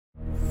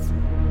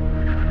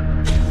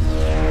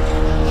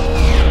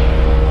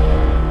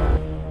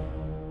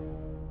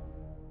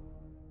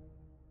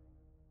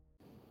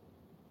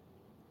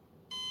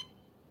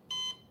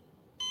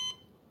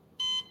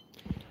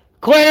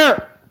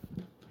Claire!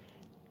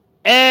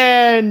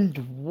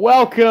 And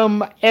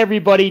welcome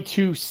everybody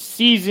to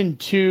season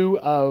 2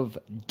 of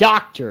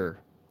Dr.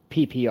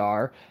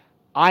 PPR.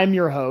 I'm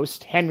your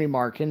host, Henry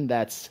Marken.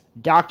 That's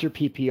Dr.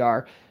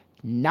 PPR,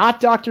 not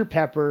Dr.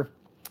 Pepper,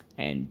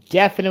 and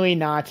definitely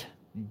not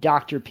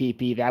Dr.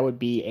 PP. That would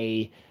be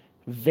a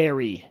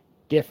very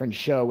different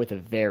show with a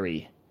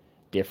very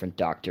different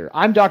doctor.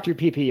 I'm Dr.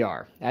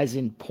 PPR, as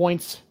in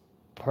points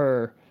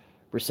per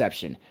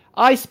reception.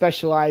 I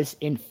specialize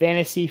in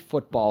fantasy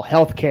football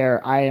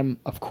healthcare. I am,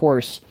 of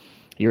course,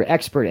 your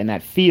expert in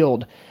that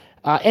field.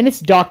 And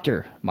it's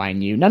doctor,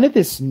 mind you. None of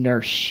this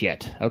nurse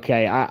shit,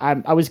 okay?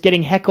 I was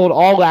getting heckled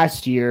all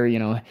last year,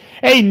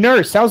 Hey,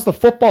 nurse, how's the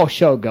football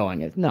show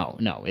going?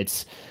 No,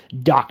 it's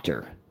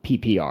Dr.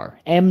 PPR,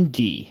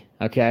 MD,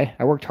 okay?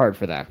 I worked hard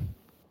for that.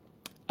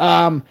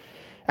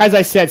 As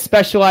I said,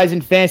 specialize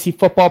in fantasy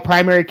football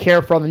primary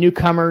care for all the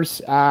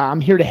newcomers. I'm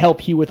here to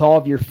help you with all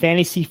of your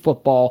fantasy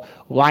football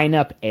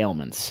lineup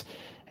ailments.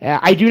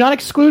 I do not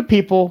exclude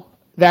people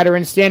that are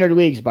in standard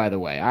leagues, by the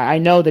way. I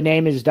know the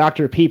name is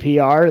Dr.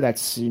 PPR.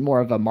 That's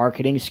more of a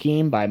marketing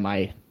scheme by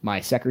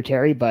my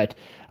secretary, but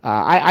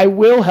I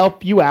will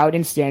help you out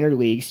in standard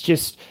leagues.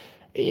 Just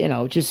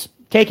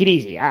take it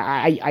easy.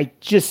 I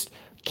just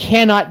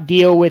cannot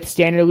deal with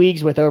standard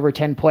leagues with over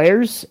 10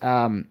 players.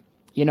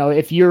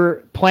 If you're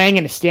playing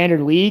in a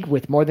standard league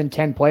with more than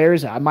 10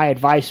 players, my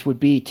advice would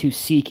be to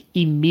seek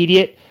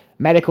immediate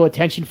medical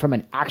attention from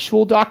an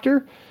actual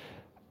doctor.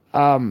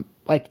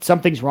 Like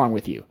something's wrong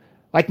with you.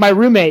 Like my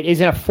roommate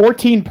is in a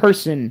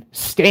 14-person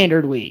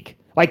standard league.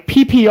 Like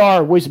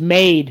PPR was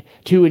made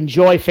to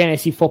enjoy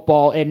fantasy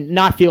football and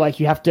not feel like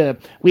you have to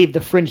leave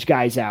the fringe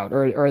guys out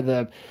or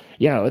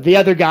the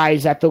other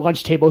guys at the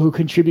lunch table who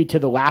contribute to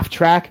the laugh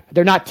track.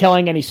 They're not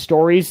telling any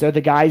stories. They're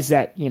the guys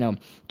that,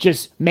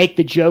 just make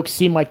the jokes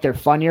seem like they're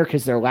funnier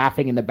because they're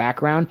laughing in the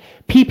background.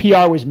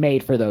 PPR was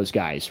made for those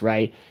guys,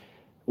 right?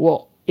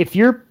 Well, if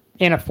you're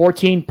in a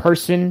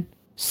 14-person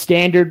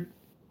standard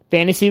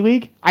fantasy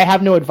league, I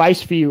have no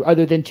advice for you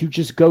other than to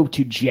just go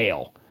to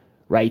jail,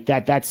 right?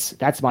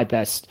 That's my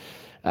best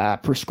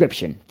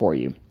prescription for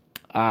you.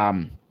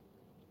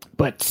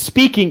 But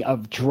speaking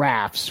of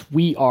drafts,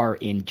 we are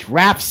in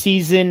draft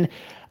season.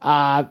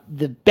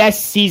 The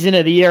best season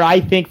of the year, I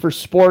think, for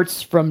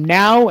sports from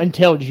now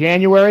until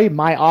January.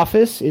 My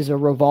office is a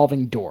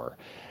revolving door.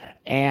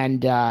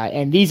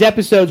 And these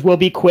episodes will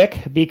be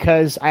quick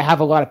because I have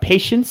a lot of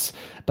patience,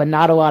 but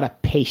not a lot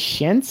of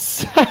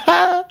patience.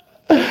 I'll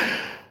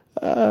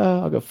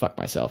go fuck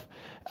myself.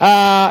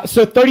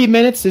 So 30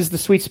 minutes is the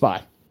sweet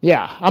spot.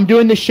 Yeah, I'm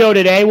doing the show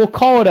today. We'll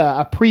call it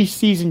a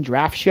preseason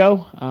draft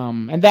show.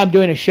 And then I'm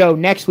doing a show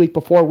next week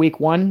before week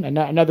 1,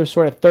 another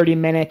sort of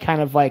 30-minute kind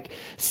of like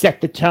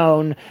set the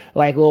tone,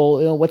 like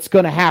what's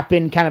going to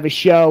happen kind of a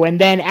show. And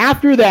then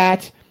after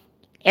that,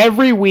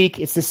 every week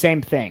it's the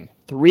same thing.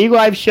 3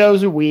 live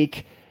shows a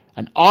week,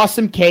 an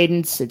awesome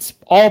cadence. It's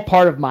all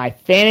part of my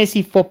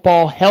fantasy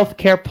football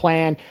healthcare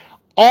plan.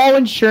 All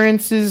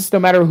insurances, no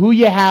matter who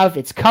you have,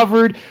 it's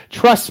covered.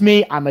 Trust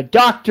me, I'm a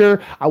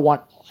doctor. I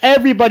want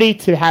everybody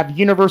to have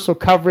universal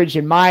coverage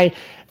in my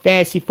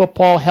fantasy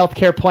football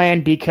healthcare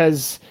plan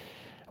because,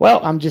 well,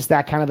 I'm just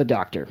that kind of a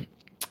doctor.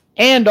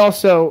 And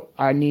also,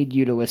 I need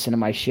you to listen to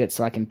my shit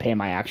so I can pay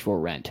my actual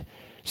rent.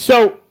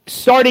 So,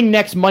 starting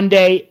next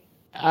Monday,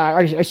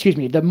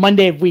 the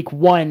Monday of week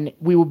 1,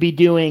 we will be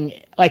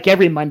doing, like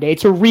every Monday,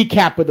 it's a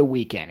recap of the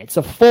weekend. It's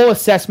a full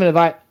assessment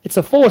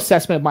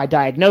of my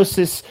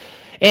diagnosis,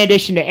 in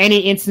addition to any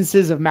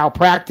instances of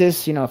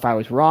malpractice, if I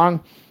was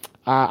wrong.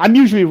 I'm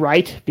usually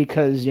right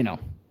because,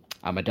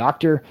 I'm a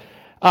doctor.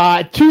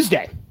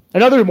 Tuesday,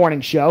 another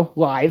morning show,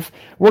 live.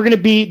 We're going to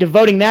be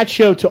devoting that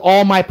show to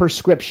all my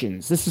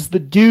prescriptions. This is the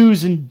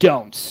do's and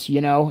don'ts,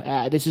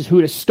 This is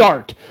who to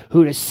start,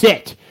 who to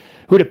sit,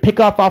 who to pick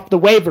up off the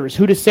waivers,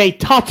 who to say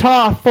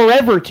ta-ta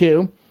forever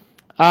to.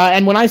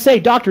 And when I say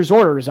doctor's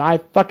orders, I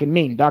fucking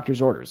mean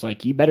doctor's orders.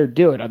 Like, you better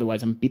do it,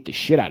 otherwise I'm going to beat the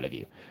shit out of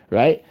you,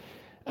 right?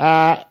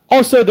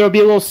 Also, there will be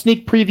a little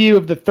sneak preview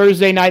of the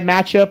Thursday night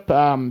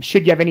matchup.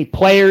 Should you have any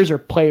players or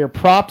player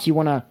props you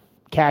want to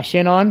cash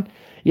in on,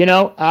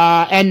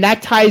 and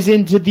that ties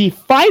into the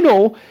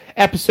final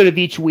episode of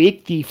each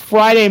week, the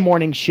Friday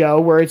morning show,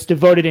 where it's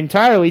devoted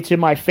entirely to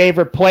my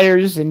favorite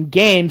players and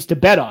games to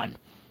bet on.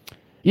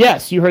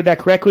 Yes, you heard that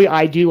correctly.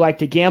 I do like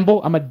to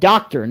gamble. I'm a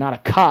doctor, not a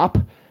cop.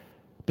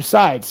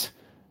 Besides,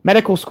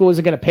 medical school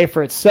isn't going to pay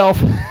for itself.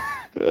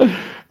 There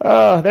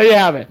you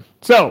have it.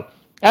 So,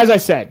 as I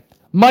said,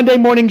 Monday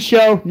morning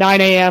show,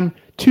 9 a.m.,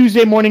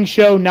 Tuesday morning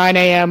show, 9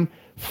 a.m.,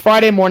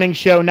 Friday morning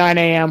show, 9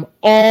 a.m.,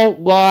 all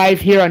live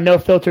here on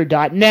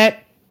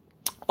nofilter.net.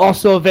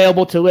 Also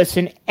available to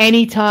listen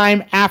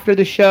anytime after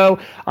the show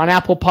on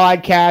Apple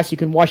Podcasts. You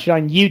can watch it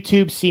on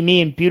YouTube, see me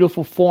in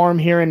beautiful form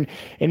here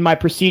in my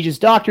prestigious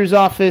doctor's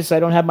office. I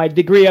don't have my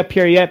degree up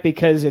here yet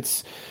because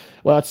it's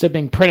still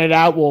being printed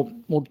out. We'll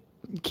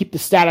keep the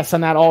status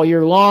on that all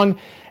year long.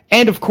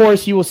 And, of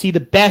course, you will see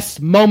the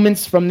best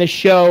moments from this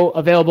show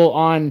available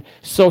on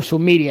social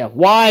media.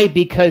 Why?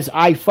 Because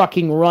I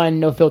fucking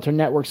run No Filter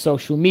Network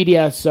social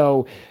media,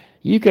 so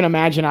you can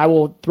imagine I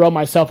will throw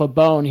myself a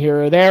bone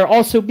here or there.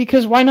 Also,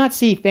 because why not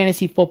see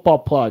fantasy football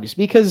plugs?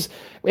 Because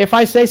if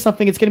I say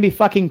something, it's going to be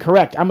fucking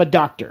correct. I'm a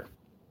doctor.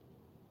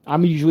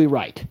 I'm usually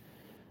right.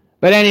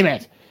 But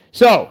anyways,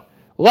 so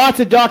lots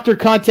of doctor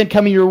content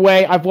coming your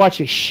way. I've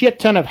watched a shit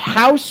ton of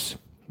House,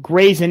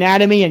 Grey's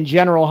Anatomy, and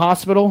General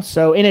Hospital.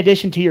 So in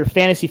addition to your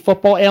fantasy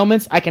football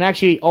ailments, I can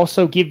actually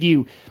also give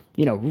you,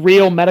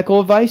 real medical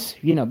advice,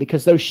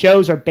 because those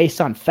shows are based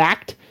on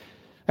fact.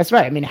 That's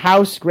right. I mean,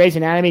 House, Grey's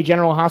Anatomy,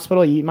 General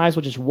Hospital, you might as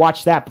well just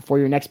watch that before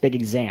your next big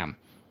exam.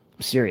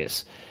 I'm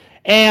serious.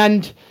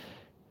 And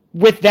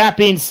with that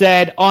being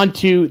said, on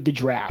to the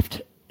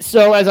draft.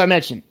 So as I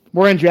mentioned,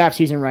 we're in draft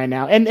season right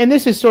now. And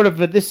this is sort of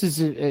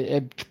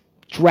a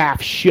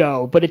draft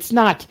show, but it's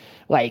not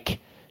like,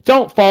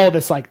 don't follow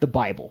this like the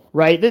Bible,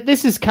 right?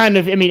 This is kind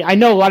of, I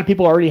know a lot of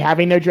people are already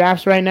having their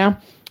drafts right now.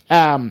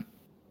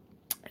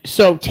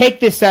 So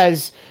take this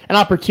as an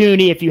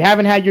opportunity. If you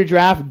haven't had your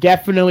draft,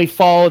 definitely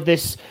follow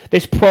this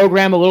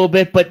program a little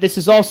bit, but this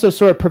is also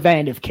sort of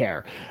preventative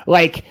care.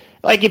 Like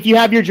if you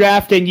have your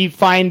draft and you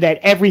find that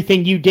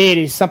everything you did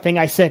is something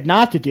I said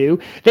not to do,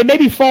 then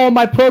maybe follow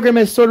my program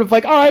as sort of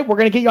like, all right, we're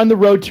going to get you on the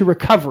road to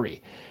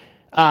recovery.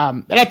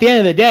 And at the end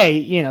of the day,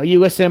 you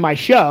listen to my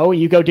show,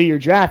 you go do your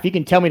draft, you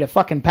can tell me to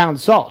fucking pound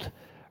salt,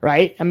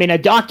 right? A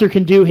doctor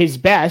can do his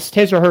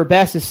or her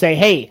best to say,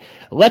 hey,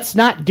 let's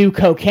not do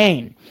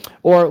cocaine,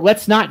 or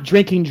let's not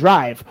drink and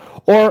drive,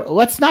 or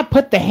let's not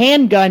put the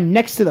handgun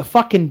next to the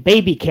fucking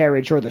baby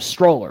carriage or the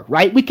stroller,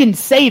 right? We can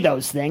say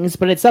those things,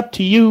 but it's up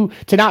to you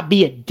to not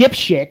be a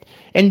dipshit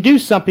and do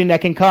something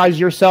that can cause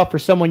yourself or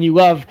someone you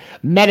love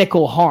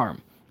medical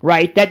harm,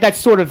 right? That's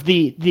sort of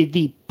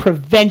the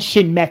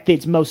prevention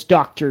methods most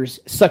doctors,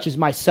 such as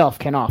myself,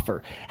 can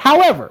offer.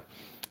 However,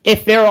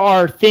 if there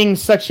are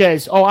things such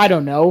as,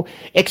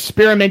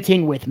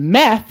 experimenting with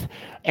meth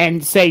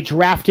and, say,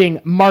 drafting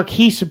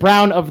Marquise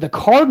Brown of the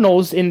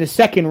Cardinals in the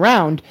second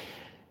round,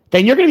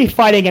 then you're going to be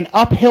fighting an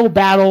uphill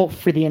battle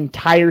for the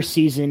entire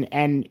season,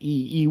 and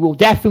you will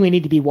definitely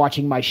need to be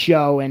watching my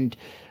show, and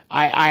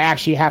I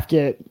actually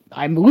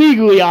I'm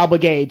legally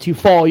obligated to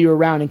follow you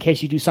around in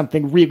case you do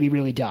something really,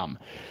 really dumb.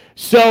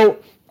 So,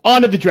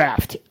 on to the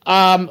draft.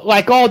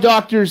 Like all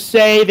doctors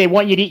say, they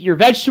want you to eat your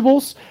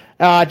vegetables.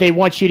 They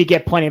want you to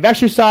get plenty of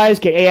exercise,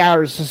 get 8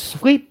 hours of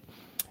sleep.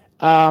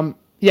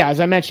 As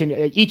I mentioned,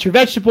 eat your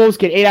vegetables,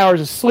 get 8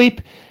 hours of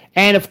sleep,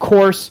 and of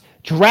course,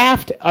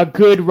 draft a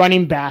good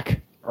running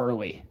back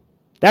early.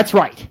 That's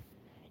right.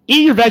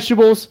 Eat your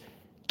vegetables,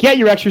 get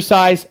your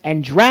exercise,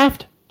 and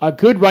draft a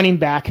good running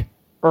back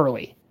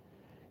early.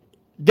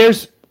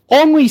 There's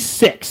only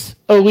 6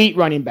 elite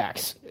running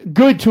backs.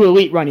 Good to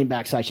elite running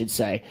backs, I should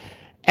say.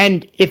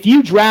 And if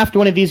you draft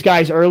one of these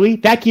guys early,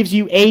 that gives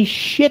you a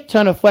shit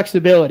ton of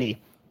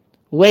flexibility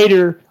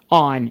later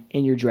on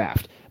in your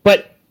draft.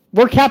 But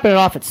we're capping it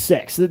off at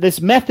 6.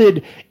 This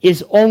method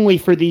is only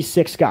for these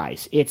 6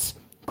 guys. It's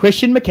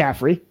Christian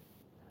McCaffrey,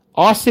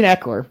 Austin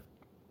Eckler,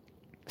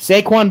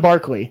 Saquon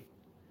Barkley,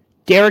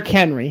 Derrick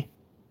Henry,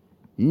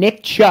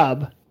 Nick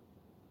Chubb,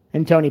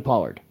 and Tony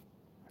Pollard.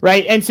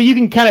 Right? And so you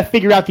can kind of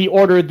figure out the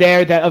order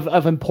there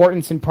of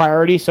importance and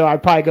priority. So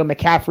I'd probably go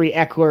McCaffrey,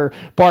 Eckler,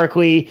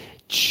 Barkley,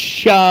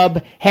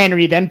 Chubb,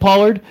 Henry, then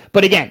Pollard.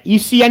 But again, you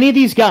see any of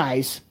these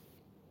guys,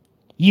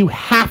 you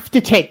have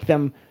to take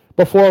them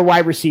before a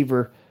wide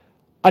receiver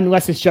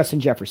unless it's Justin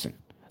Jefferson.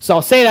 So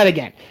I'll say that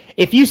again.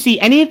 If you see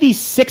any of these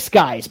 6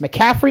 guys,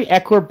 McCaffrey,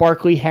 Eckler,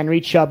 Barkley, Henry,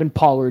 Chubb, and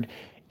Pollard,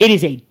 it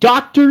is a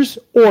doctor's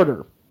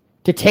order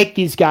to take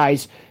these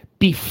guys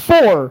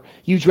before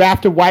you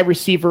draft a wide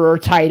receiver or a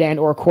tight end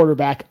or a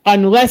quarterback,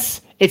 unless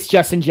it's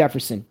Justin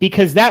Jefferson,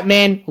 because that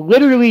man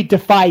literally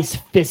defies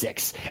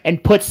physics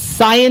and puts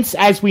science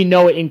as we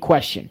know it in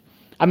question.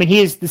 He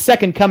is the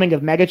second coming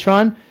of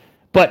Megatron,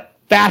 but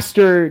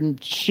faster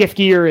and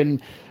shiftier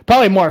and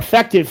probably more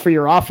effective for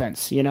your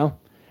offense,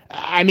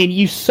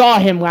 you saw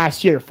him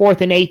last year,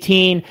 4th and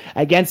 18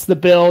 against the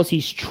Bills.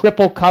 He's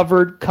triple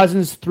covered.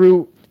 Cousins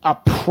threw a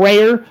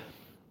prayer,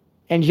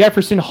 and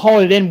Jefferson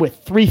hauled it in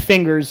with 3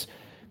 fingers,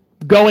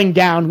 going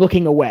down,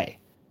 looking away.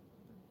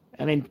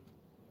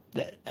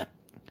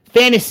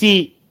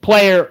 Fantasy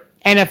player,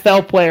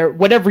 NFL player,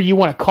 whatever you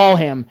want to call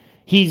him,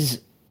 he's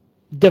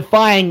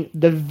defying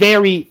the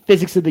very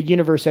physics of the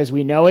universe as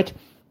we know it.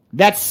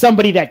 That's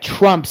somebody that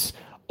trumps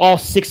all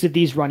 6 of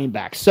these running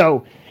backs.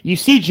 So you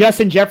see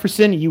Justin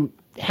Jefferson, you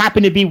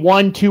happen to be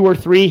 1, 2, or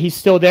 3, he's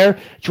still there,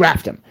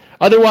 draft him.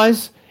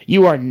 Otherwise,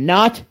 you are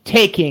not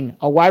taking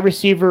a wide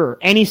receiver or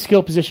any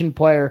skill position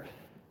player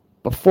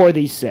before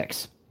these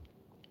 6.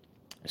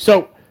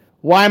 So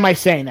why am I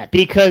saying that?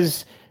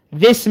 Because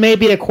this may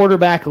be a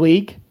quarterback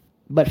league,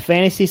 but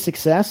fantasy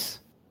success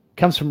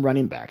comes from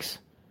running backs.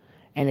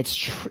 And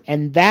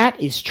and that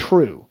is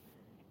true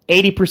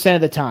 80%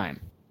 of the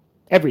time.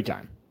 Every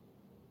time.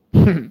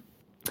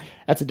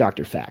 That's a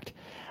doctor fact.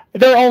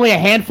 There are only a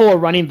handful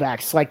of running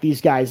backs like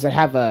these guys that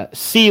have a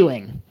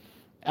ceiling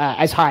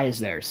as high as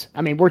theirs.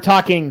 We're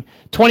talking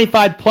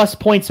 25 plus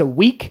points a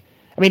week.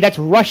 That's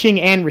rushing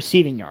and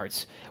receiving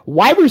yards.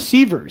 Wide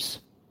receivers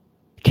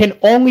can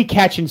only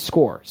catch and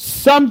score.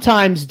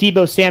 Sometimes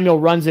Deebo Samuel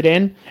runs it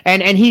in,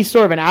 and he's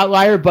sort of an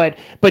outlier, but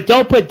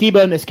don't put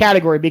Deebo in this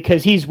category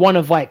because he's one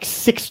of like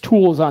 6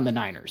 tools on the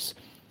Niners.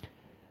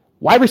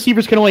 Wide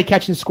receivers can only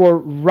catch and score.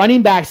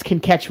 Running backs can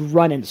catch,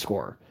 run, and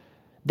score.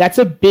 That's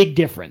a big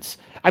difference.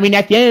 I mean,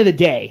 at the end of the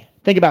day,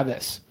 think about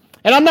this.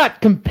 And I'm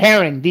not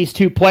comparing these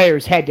two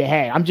players head to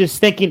head. I'm just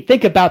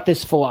think about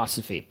this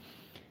philosophy.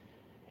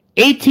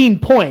 18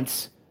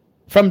 points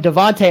from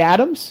Davante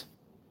Adams,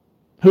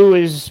 who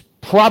is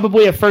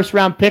probably a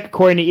first-round pick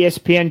according to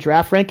ESPN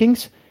draft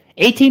rankings.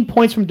 18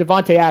 points from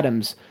Davante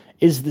Adams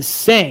is the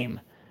same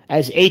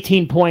as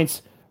 18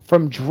 points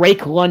from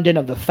Drake London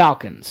of the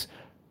Falcons.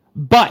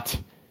 But,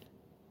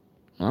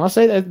 I'll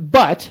say that,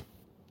 but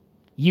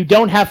you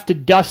don't have to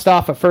dust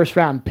off a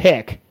first-round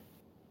pick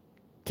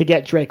to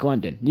get Drake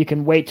London. You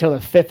can wait till the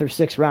 5th or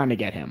 6th round to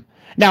get him.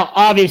 Now,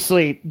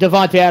 obviously,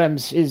 Davante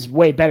Adams is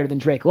way better than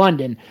Drake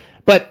London,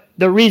 but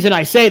the reason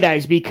I say that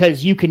is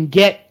because you can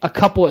get a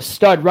couple of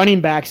stud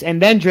running backs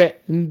and then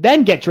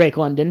get Drake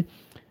London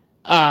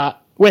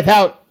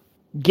without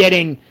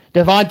getting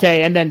Davante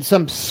and then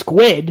some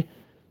squid.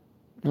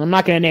 I'm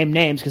not going to name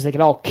names because they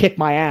could all kick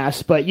my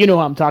ass, but you know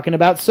who I'm talking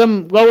about.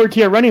 Some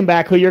lower-tier running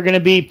back who you're going to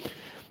be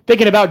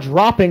thinking about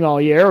dropping all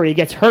year, or he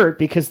gets hurt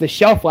because the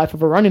shelf life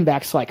of a running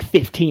back's like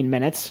 15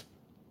 minutes.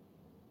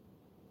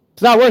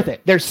 It's not worth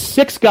it. There's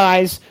 6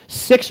 guys,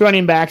 6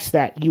 running backs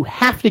that you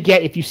have to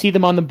get if you see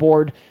them on the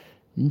board.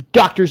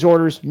 Doctor's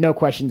orders, no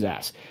questions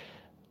asked.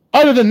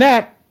 Other than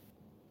that,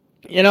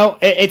 you know,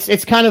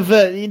 it's kind of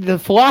the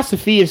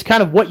philosophy is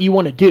kind of what you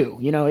want to do.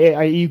 You know,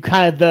 are you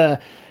kind of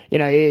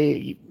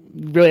you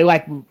really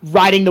like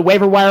riding the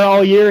waiver wire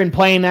all year and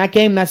playing that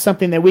game? That's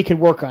something that we could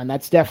work on.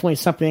 That's definitely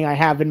something I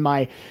have in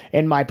my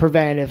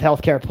preventative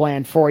healthcare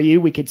plan for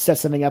you. We could set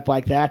something up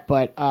like that,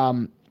 but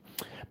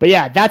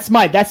yeah, that's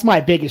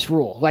my biggest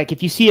rule. Like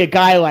if you see a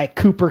guy like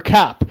Cooper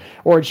Kupp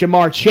or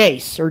Jamar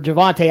Chase or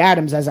Davante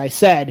Adams, as I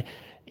said,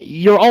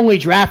 you're only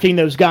drafting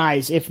those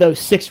guys if those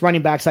 6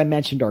 running backs I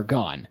mentioned are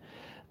gone.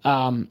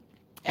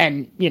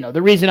 And, you know,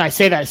 the reason I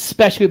say that,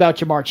 especially about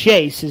Jamar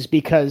Chase, is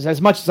because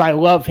as much as I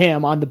love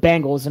him on the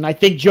Bengals, and I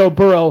think Joe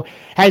Burrow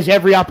has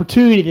every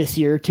opportunity this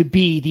year to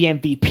be the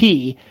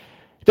MVP,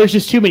 there's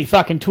just too many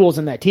fucking tools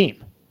in that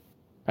team,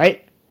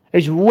 right?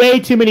 There's way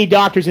too many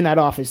doctors in that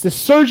office. The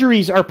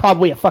surgeries are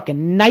probably a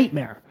fucking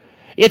nightmare.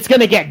 It's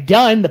going to get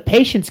done. The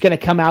patient's going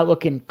to come out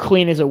looking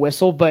clean as a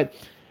whistle, but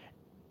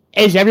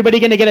is everybody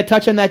going to get a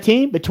touch on that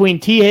team? Between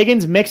T.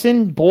 Higgins,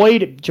 Mixon,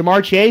 Boyd,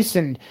 Jamar Chase,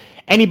 and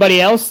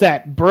anybody else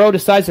that Burrow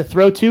decides to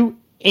throw to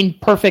in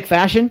perfect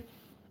fashion,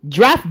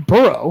 draft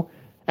Burrow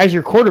as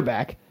your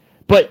quarterback,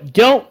 but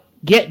don't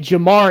get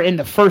Jamar in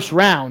the first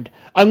round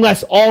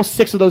unless all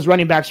 6 of those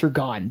running backs are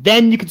gone.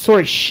 Then you can sort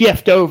of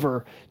shift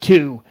over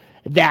to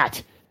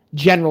that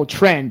general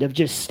trend of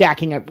just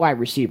stacking at wide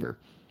receiver.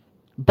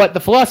 But the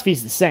philosophy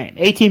is the same.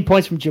 18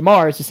 points from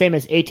Jamar is the same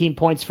as 18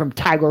 points from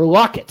Tyler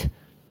Lockett,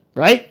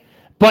 right?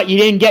 But you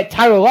didn't get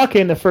Tyler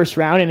Lockett in the first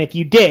round, and if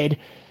you did,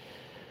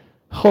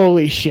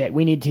 holy shit,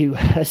 we need to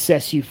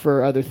assess you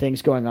for other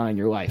things going on in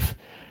your life.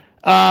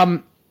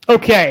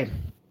 Okay.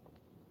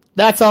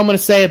 That's all I'm going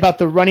to say about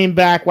the running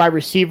back, wide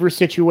receiver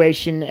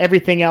situation.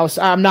 Everything else,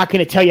 I'm not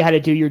going to tell you how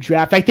to do your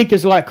draft. I think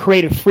there's a lot of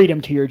creative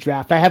freedom to your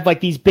draft. I have like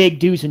these big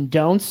do's and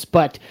don'ts,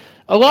 but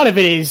a lot of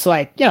it is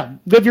like, you know,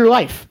 live your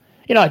life.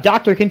 You know, a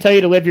doctor can tell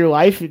you to live your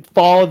life,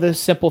 follow the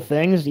simple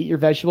things, eat your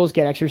vegetables,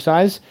 get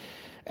exercise.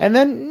 And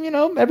then, you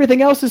know,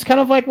 everything else is kind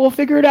of like, we'll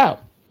figure it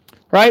out.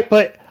 Right?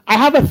 But I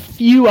have a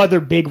few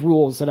other big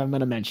rules that I'm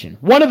going to mention.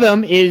 One of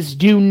them is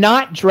do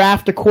not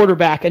draft a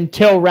quarterback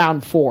until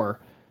round 4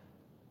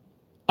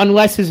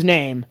 unless his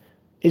name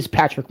is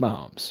Patrick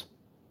Mahomes.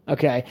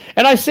 Okay?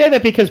 And I say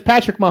that because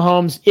Patrick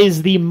Mahomes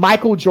is the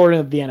Michael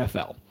Jordan of the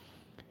NFL.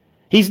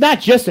 He's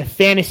not just a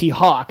fantasy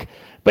hawk,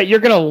 but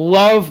you're going to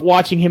love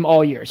watching him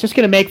all year. It's just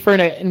going to make for an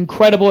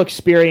incredible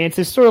experience.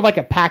 It's sort of like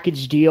a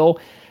package deal.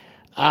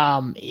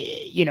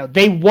 You know,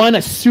 they won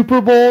a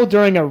Super Bowl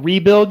during a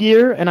rebuild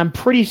year, and I'm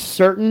pretty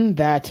certain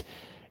that,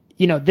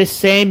 you know, this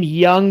same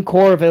young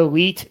core of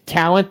elite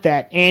talent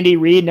that Andy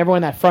Reid and everyone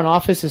in that front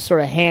office is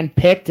sort of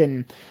handpicked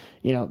and,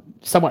 you know,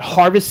 somewhat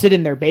harvested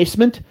in their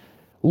basement.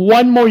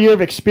 One more year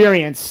of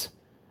experience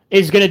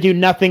is going to do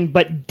nothing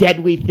but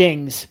deadly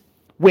things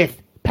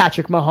with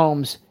Patrick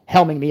Mahomes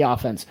helming the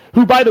offense,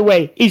 who, by the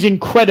way, is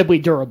incredibly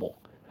durable.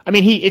 I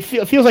mean, it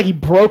feels like he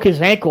broke his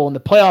ankle in the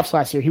playoffs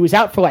last year. He was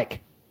out for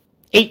like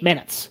 8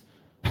 minutes.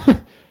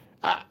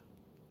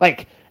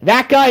 Like,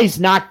 that guy's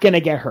not going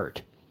to get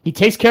hurt. He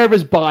takes care of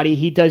his body.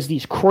 He does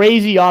these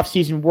crazy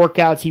offseason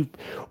workouts. He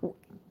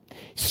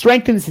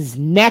strengthens his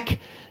neck,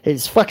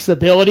 his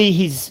flexibility.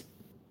 He's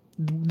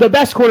the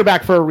best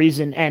quarterback for a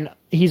reason, and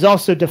he's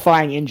also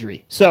defying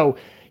injury. So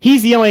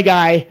he's the only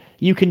guy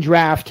you can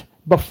draft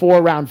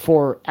before round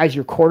 4 as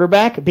your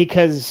quarterback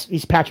because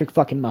he's Patrick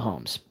fucking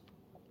Mahomes.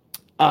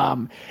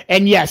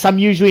 And yes, I'm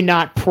usually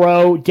not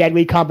pro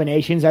deadly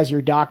combinations as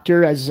your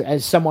doctor,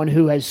 as someone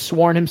who has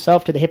sworn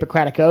himself to the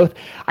Hippocratic Oath.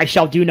 I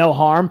shall do no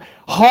harm.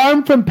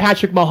 Harm from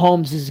Patrick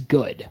Mahomes is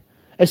good.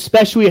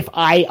 especially if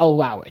I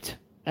allow it.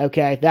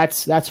 Okay,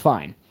 that's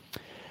fine.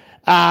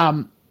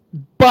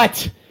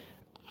 But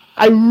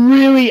I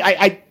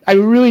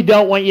really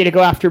don't want you to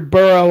go after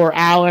Burrow or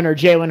Allen or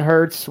Jalen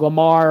Hurts,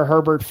 Lamar,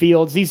 Herbert,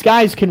 Fields. These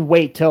guys can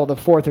wait till the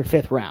 4th or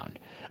 5th round.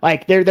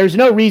 Like there's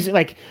no reason.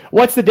 Like,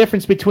 what's the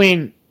difference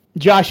between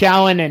Josh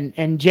Allen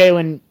and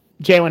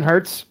Jalen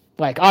Hurts?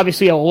 Like,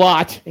 obviously a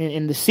lot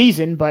in the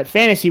season, but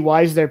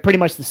fantasy-wise, they're pretty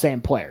much the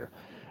same player,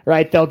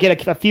 right? They'll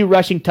get a few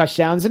rushing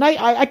touchdowns, and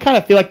I kind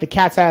of feel like the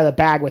cat's out of the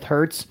bag with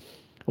Hurts.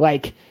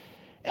 Like,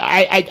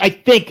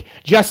 I think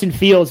Justin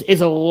Fields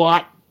is a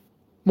lot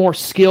more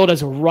skilled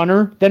as a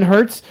runner than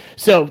Hurts,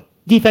 so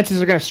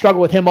defenses are going to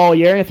struggle with him all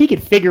year, and if he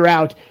could figure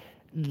out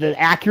the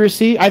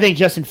accuracy, I think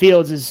Justin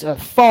Fields is a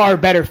far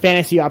better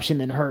fantasy option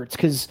than Hurts,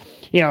 because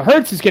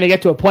Hurts is going to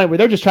get to a point where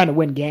they're just trying to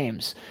win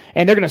games,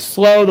 and they're going to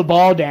slow the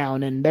ball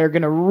down, and they're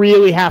going to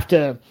really have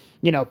to,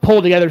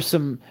 pull together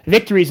some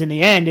victories in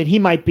the end, and he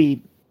might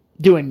be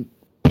doing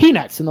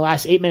peanuts in the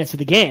last 8 minutes of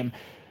the game,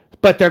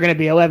 but they're going to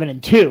be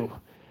 11-2.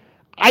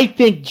 I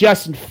think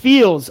Justin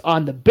Fields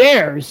on the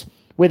Bears,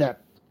 with a,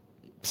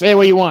 say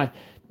what you want,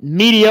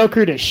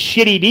 mediocre to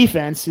shitty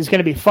defense, is going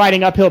to be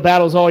fighting uphill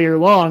battles all year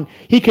long.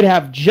 He could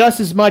have just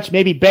as much,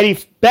 maybe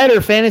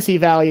better fantasy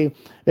value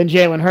than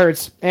Jalen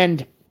Hurts,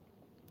 and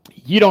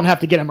you don't have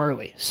to get him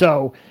early.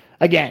 So,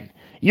 again,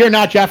 you're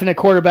not drafting a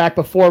quarterback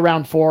before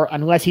round 4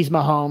 unless he's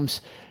Mahomes.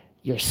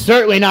 You're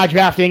certainly not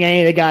drafting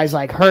any of the guys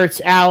like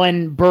Hurts,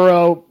 Allen,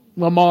 Burrow,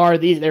 Lamar.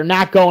 They're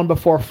not going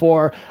before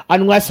 4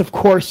 unless, of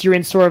course, you're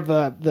in sort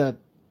of the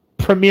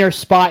premier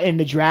spot in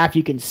the draft.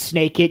 You can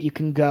snake it. You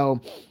can go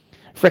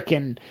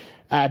frickin'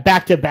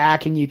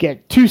 back-to-back, and you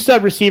get 2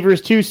 stud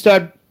receivers, 2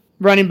 stud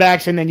running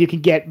backs, and then you can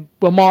get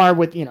Lamar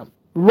with,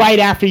 right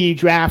after you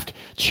draft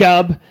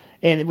Chubb.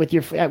 And with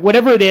your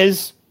whatever it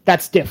is,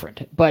 that's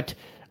different. But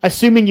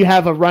assuming you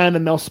have a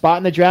run-of-the-mill spot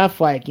in the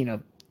draft, like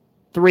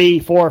 3,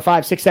 4,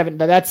 5, 6, 7,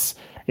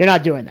 you're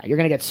not doing that. You're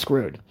going to get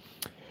screwed.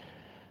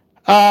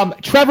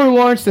 Trevor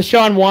Lawrence,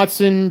 Deshaun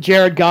Watson,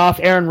 Jared Goff,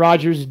 Aaron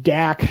Rodgers,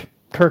 Dak,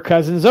 Kirk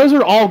Cousins. Those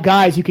are all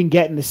guys you can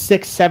get in the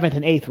 6th, 7th,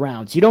 and 8th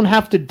rounds. You don't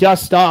have to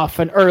dust off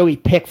an early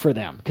pick for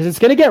them because it's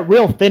going to get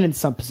real thin in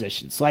some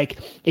positions. Like,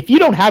 if you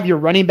don't have your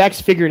running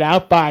backs figured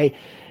out by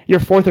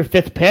your 4th or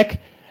 5th pick,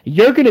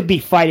 you're going to be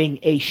fighting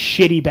a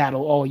shitty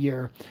battle all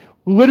year,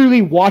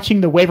 literally watching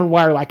the waiver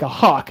wire like a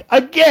hawk.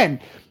 Again,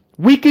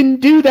 we can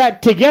do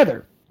that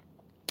together.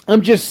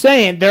 I'm just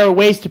saying there are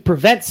ways to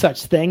prevent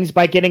such things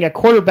by getting a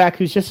quarterback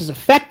who's just as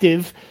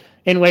effective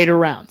in later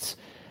rounds.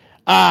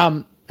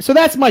 So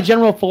that's my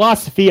general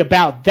philosophy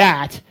about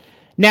that.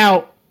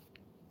 Now,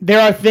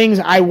 there are things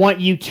I want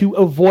you to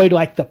avoid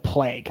like the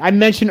plague. I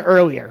mentioned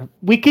earlier,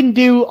 we can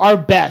do our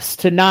best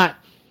to not,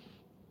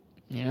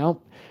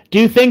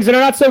 do things that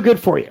are not so good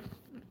for you.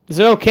 Is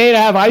it okay to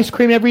have ice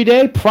cream every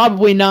day?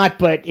 Probably not,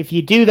 but if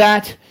you do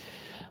that,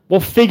 we'll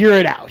figure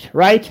it out,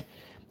 right?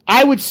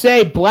 I would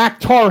say black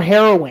tar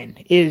heroin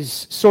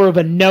is sort of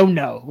a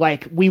no-no.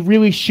 Like, we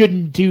really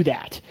shouldn't do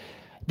that.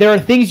 There are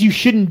things you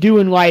shouldn't do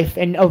in life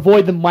and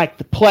avoid them like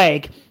the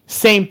plague.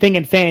 Same thing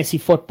in fantasy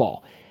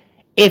football.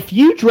 If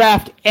you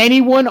draft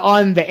anyone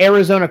on the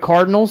Arizona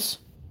Cardinals,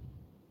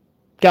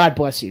 God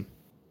bless you.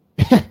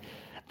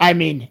 I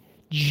mean,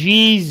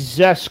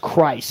 Jesus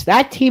Christ.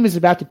 That team is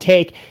about to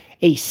take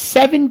a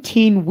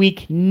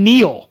 17-week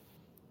kneel,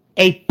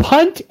 a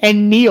punt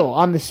and kneel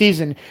on the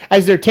season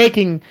as they're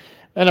taking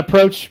an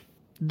approach,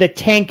 the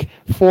tank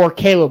for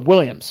Caleb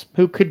Williams,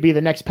 who could be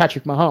the next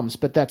Patrick Mahomes,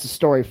 but that's a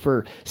story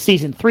for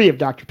season 3 of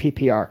Dr.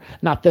 PPR,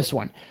 not this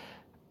one.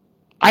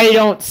 I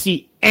don't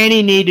see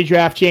any need to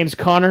draft James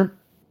Conner.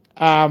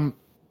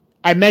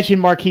 I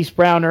mentioned Marquise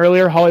Brown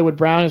earlier, Hollywood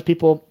Brown, as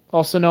people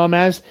also know him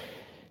as.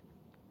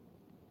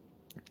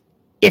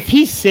 If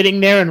he's sitting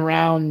there in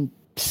round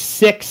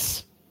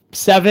 6,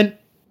 7,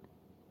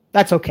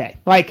 that's okay.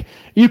 Like,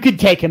 you could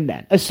take him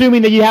then,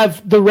 assuming that you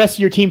have the rest of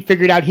your team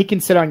figured out. He can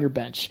sit on your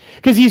bench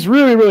because he's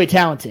really, really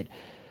talented.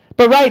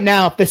 But right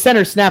now, if the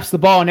center snaps the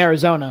ball in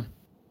Arizona,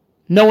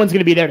 no one's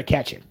going to be there to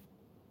catch him.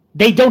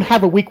 They don't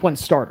have a week 1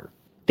 starter.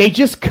 They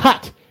just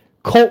cut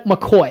Colt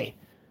McCoy,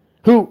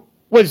 who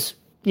was,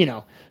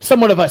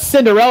 somewhat of a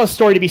Cinderella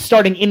story to be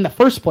starting in the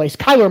first place.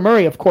 Kyler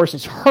Murray, of course,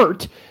 is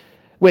hurt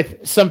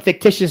with some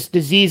fictitious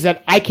disease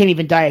that I can't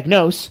even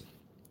diagnose.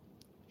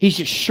 He's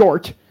just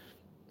short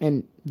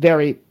and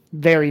very,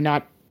 very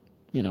not,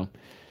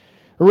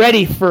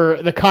 ready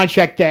for the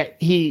contract that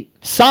he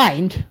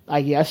signed,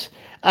 I guess.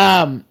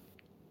 But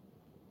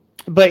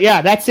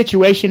yeah, that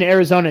situation in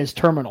Arizona is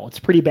terminal. It's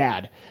pretty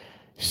bad.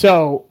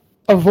 So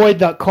avoid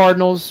the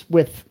Cardinals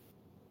with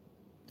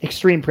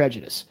extreme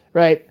prejudice,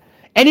 right?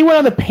 Anyone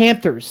on the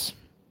Panthers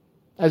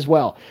as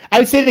well. I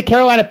would say the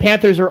Carolina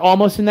Panthers are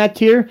almost in that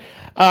tier.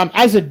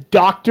 As a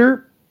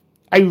doctor,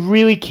 I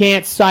really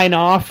can't sign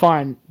off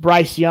on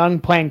Bryce Young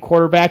playing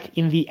quarterback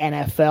in the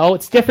NFL.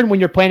 It's different when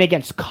you're playing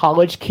against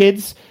college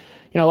kids.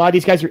 A lot of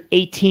these guys are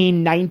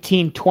 18,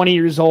 19, 20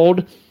 years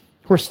old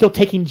who are still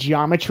taking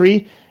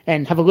geometry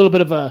and have a little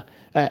bit of a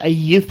a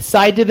youth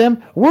side to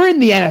them. We're in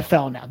the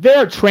NFL now.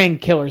 They're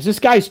trained killers. This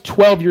guy's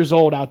 12 years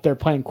old out there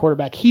playing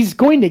quarterback. He's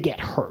going to get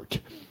hurt.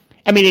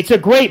 I mean, it's a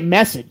great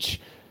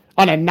message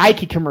on a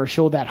Nike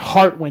commercial that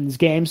heart wins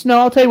games. No,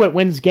 I'll tell you what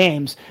wins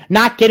games.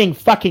 Not getting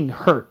fucking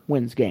hurt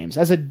wins games.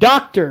 As a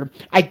doctor,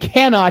 I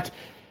cannot,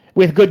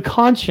 with good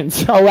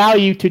conscience, allow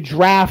you to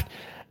draft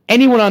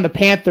anyone on the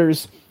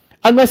Panthers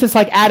unless it's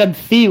like Adam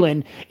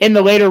Thielen in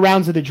the later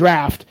rounds of the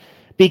draft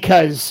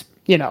because,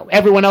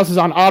 everyone else is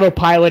on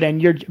autopilot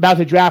and you're about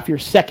to draft your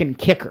second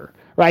kicker,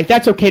 right?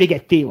 That's okay to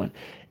get Thielen.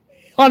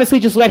 Honestly,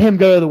 just let him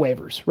go to the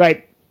waivers,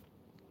 right?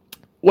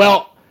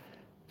 Well,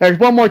 there's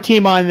one more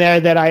team on there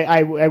that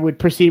I would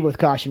proceed with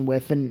caution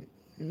with, and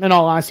in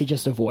all honesty,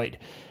 just avoid.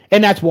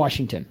 And that's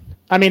Washington.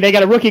 I mean, they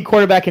got a rookie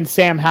quarterback in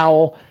Sam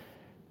Howell.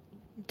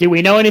 Do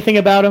we know anything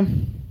about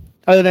him?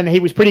 Other than he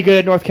was pretty good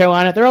at North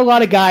Carolina. There are a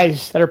lot of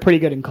guys that are pretty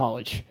good in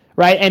college,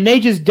 right? And they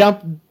just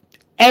dumped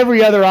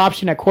every other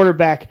option at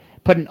quarterback,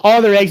 putting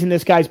all their eggs in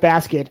this guy's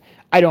basket.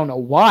 I don't know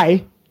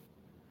why.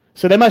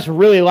 So they must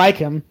really like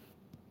him.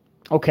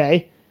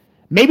 Okay.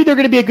 Maybe they're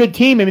going to be a good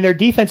team. I mean, their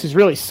defense is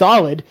really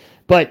solid,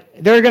 but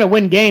they're going to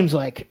win games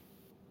like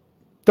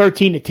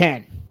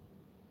 13-10,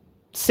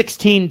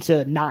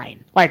 16-9,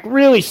 like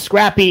really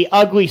scrappy,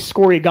 ugly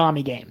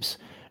scorigami games.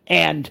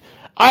 And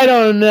I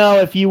don't know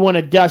if you want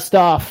to dust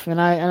off,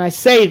 and I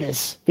say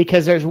this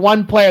because there's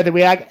one player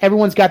that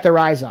everyone's got their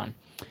eyes on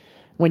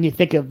when you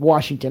think of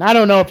Washington. I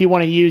don't know if you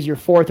want to use your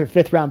 4th or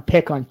 5th round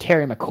pick on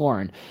Terry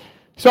McLaurin.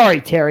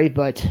 Sorry, Terry,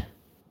 but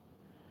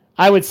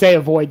I would say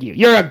avoid you.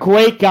 You're a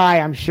great guy,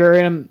 I'm sure,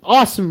 and an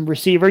awesome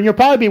receiver, and you'll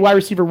probably be wide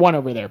receiver 1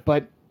 over there,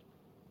 but,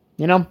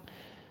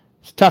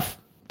 it's tough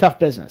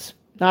business.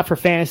 Not for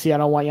fantasy. I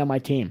don't want you on my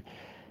team.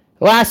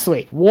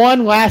 Lastly,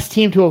 one last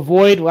team to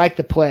avoid like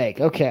the plague.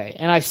 Okay,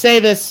 and I say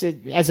this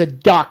as a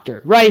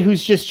doctor, right,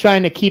 who's just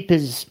trying to keep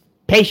his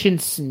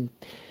patients and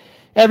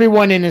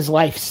everyone in his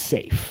life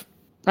safe,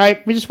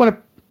 right? We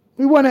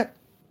want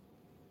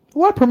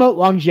to promote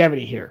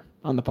longevity here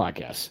on the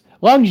podcast.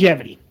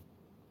 Longevity,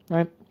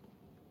 right?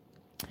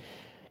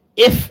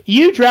 If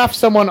you draft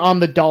someone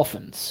on the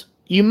Dolphins,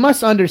 you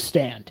must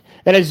understand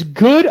that as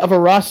good of a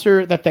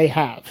roster that they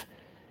have,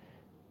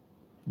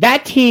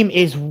 that team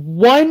is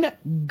one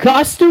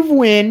gust of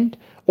wind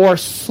or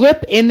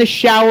slip in the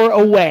shower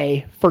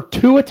away for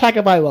Tua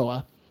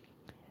Tagovailoa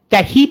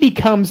that he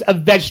becomes a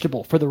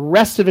vegetable for the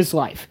rest of his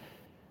life.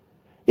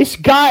 This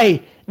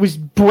guy was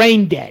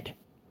brain dead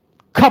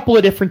a couple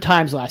of different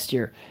times last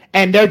year,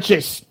 and they're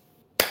just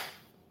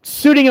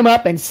suiting him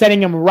up and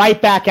sending him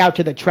right back out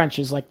to the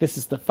trenches like this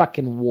is the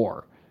fucking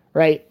war,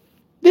 right?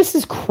 This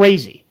is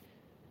crazy.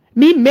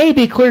 He may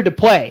be cleared to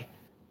play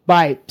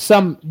by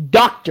some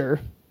doctor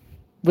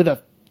with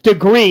a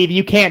degree that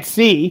you can't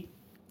see,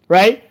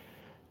 right?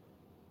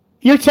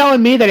 You're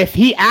telling me that if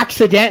he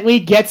accidentally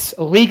gets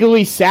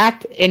legally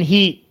sacked and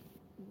he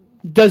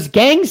does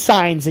gang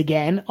signs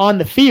again on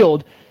the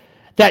field,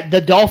 that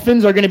the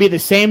Dolphins are going to be the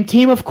same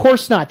team? Of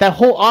course not. That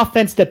whole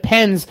offense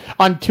depends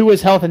on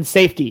Tua's health and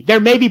safety.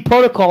 There may be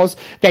protocols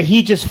that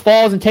he just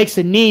falls and takes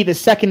a knee the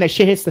second that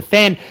shit hits the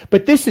fan,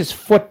 but this is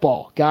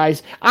football,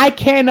 guys. I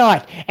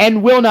cannot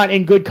and will not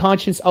in good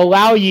conscience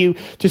allow you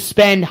to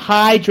spend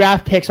high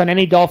draft picks on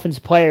any Dolphins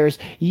players.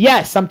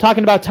 Yes, I'm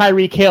talking about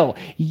Tyreek Hill.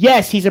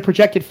 Yes, he's a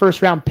projected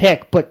first-round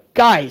pick, but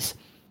guys,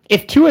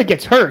 if Tua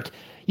gets hurt,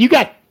 you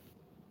got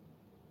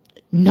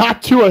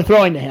not Tua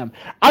throwing to him.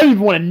 I don't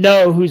even want to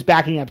know who's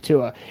backing up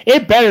Tua.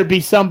 It better be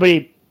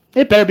somebody.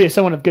 It better be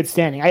someone of good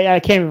standing. I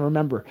can't even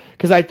remember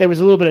because there was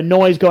a little bit of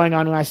noise going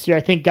on last year.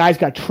 I think guys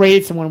got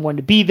traded. Someone wanted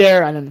to be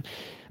there. And then,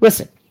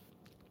 listen,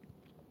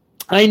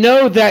 I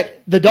know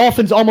that the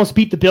Dolphins almost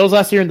beat the Bills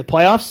last year in the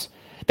playoffs.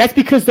 That's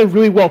because they're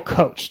really well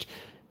coached.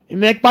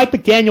 Mike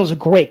McDaniel's a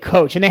great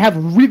coach, and they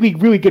have really,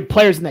 really good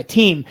players in that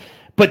team,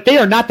 but they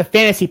are not the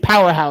fantasy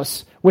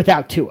powerhouse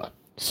without Tua.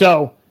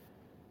 So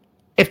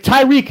if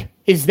Tyreek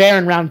is there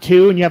in round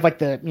 2 and you have like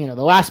the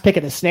last pick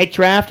of the snake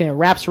draft and it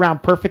wraps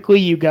around perfectly,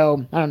 you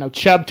go, I don't know,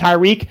 Chubb,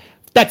 Tyreek,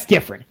 that's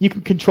different. You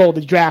can control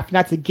the draft, and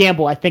that's a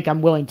gamble I think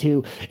I'm willing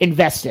to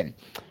invest in,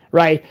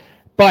 right?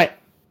 But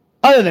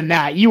other than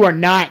that, you are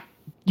not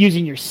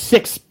using your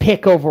 6th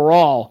pick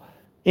overall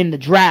in the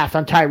draft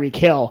on Tyreek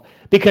Hill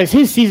because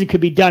his season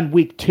could be done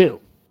week 2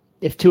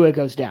 if Tua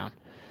goes down.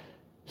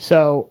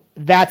 So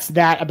that's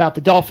that about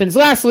the Dolphins.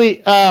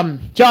 Lastly,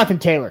 Jonathan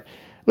Taylor.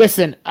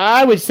 Listen,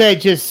 I would say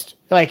just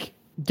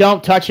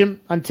don't touch him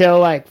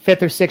until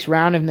 5th or 6th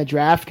round in the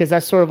draft because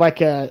that's sort of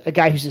like a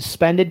guy who's a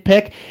suspended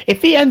pick.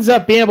 If he ends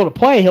up being able to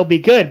play, he'll be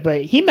good,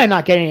 but he might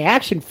not get any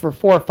action for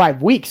 4 or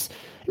 5 weeks.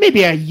 It may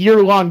be a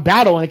year-long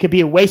battle, and it could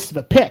be a waste of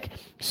a pick.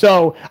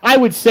 So I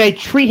would say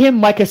treat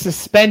him like a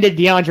suspended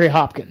DeAndre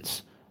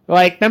Hopkins.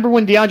 Remember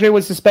when DeAndre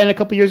was suspended a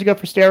couple years ago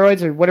for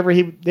steroids or whatever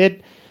he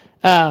did?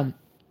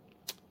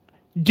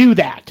 Do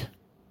that.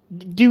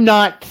 Do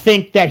not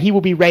think that he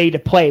will be ready to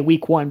play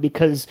week 1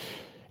 because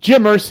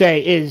Jim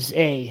Irsay is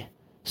a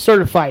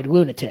certified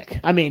lunatic.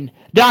 I mean,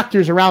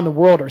 doctors around the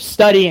world are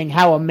studying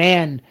how a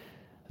man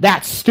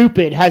that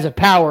stupid has a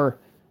power,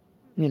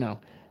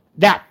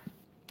 that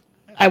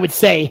I would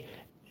say,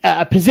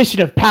 a position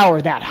of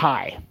power that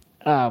high.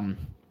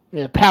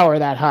 Power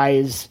that high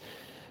is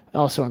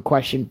also in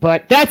question.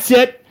 But that's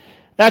it.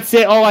 That's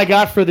it. All I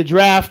got for the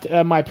draft.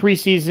 My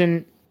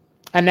preseason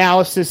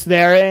analysis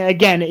there.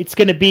 Again, it's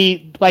going to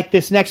be like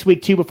this next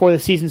week too before the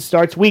season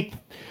starts. Week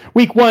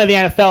 1 of the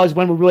NFL is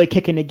when we're really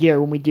kicking the gear,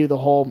 when we do the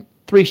whole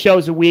 3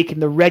 shows a week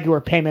and the regular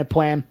payment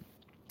plan.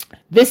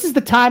 This is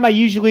the time I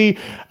usually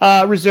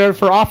reserve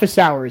for office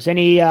hours.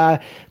 Any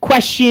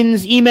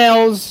questions,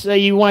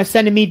 emails you want to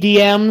send to me,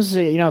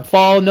 DMs,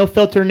 follow No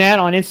Filter Net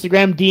on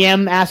Instagram,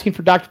 DM asking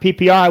for Dr.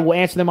 PPR. I will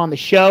answer them on the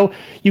show.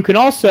 You can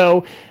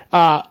also,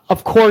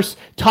 of course,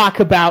 talk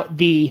about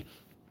the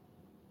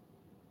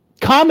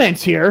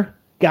comments here,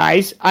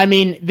 guys. I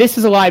mean, this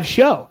is a live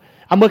show.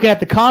 I'm looking at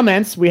the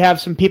comments. We have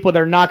some people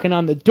that are knocking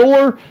on the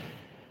door.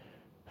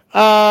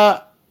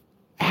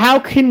 How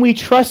can we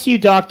trust you,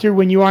 Doctor,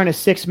 when you are in a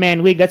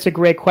 6-man league? That's a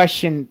great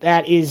question.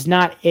 That is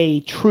not a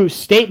true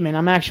statement.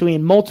 I'm actually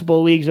in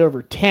multiple leagues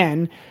over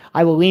 10.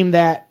 I will leave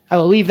that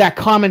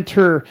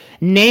commenter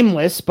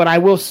nameless, but I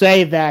will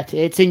say that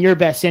it's in your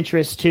best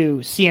interest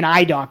to see an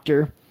eye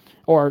doctor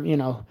or,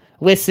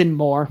 listen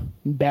more,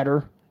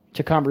 better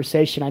to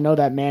conversation. I know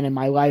that, man, in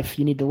my life.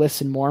 You need to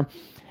listen more.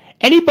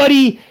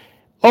 Anybody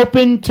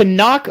open to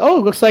knock? Oh,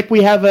 it looks like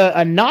we have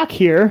a knock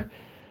here.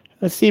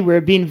 Let's see.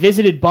 We're being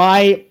visited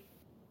by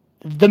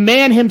the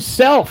man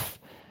himself,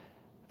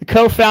 the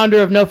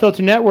co-founder of No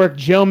Filter Network,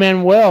 Joe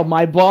Manuel.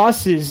 My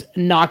boss is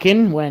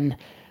knocking. When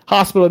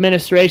hospital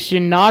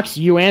administration knocks,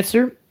 you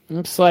answer.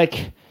 Looks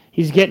like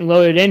he's getting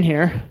loaded in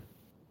here.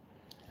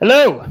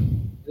 Hello.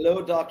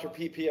 Hello, Dr.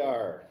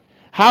 PPR.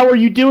 How are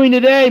you doing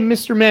today,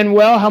 Mr.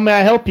 Manuel? How may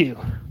I help you?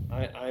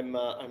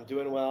 I'm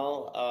doing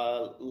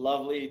well.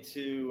 Lovely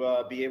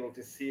to be able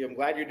to see you. I'm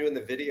glad you're doing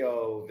the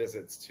video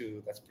visits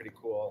too. That's pretty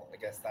cool. I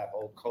guess that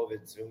whole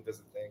COVID Zoom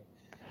visit thing.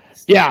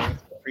 Yeah.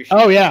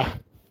 Oh, yeah.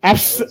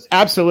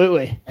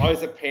 Absolutely.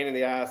 Always a pain in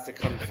the ass to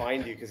come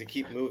find you because you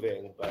keep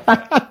moving.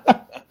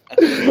 But,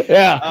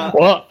 yeah.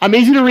 Well, I'm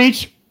easy to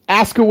reach.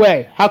 Ask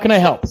away. How can I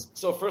help?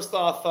 So first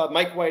off,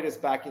 Mike White is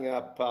backing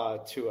up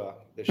Tua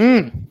this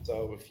year.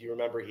 So if you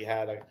remember,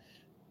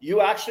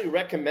 you actually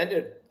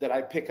recommended that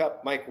I pick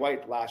up Mike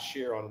White last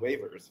year on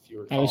waivers, if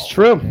you recall. That is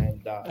true.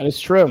 And, that is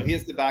true. So he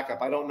is the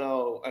backup. I don't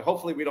know.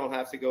 Hopefully we don't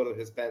have to go to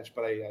his bench,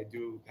 but I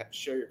do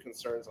share your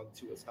concerns on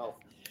Tua's health.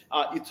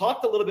 You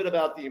talked a little bit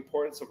about the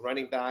importance of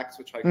running backs,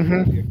 which I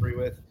completely agree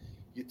with.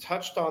 You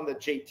touched on the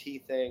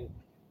JT thing.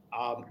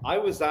 I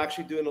was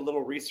actually doing a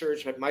little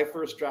research. My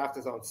first draft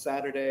is on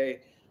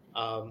Saturday.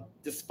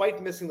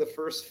 Despite missing the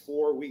first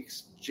 4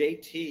 weeks,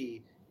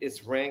 JT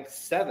is ranked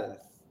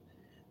 7th.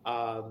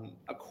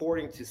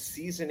 According to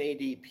season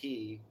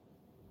ADP.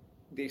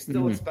 They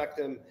still expect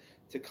him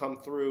to come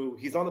through.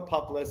 He's on the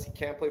PUP list. He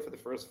can't play for the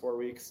first 4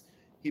 weeks.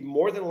 He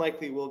more than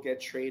likely will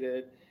get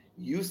traded.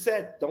 You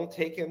said don't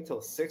take him till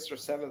 6th or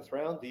 7th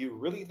round. Do you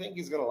really think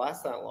he's going to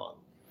last that long?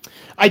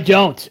 I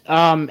don't.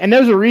 And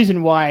there's a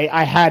reason why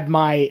I had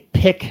my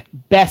pick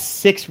best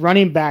 6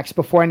 running backs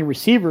before any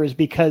receivers,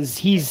 because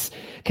he's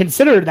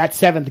considered that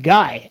 7th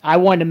guy. I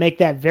wanted to make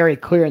that very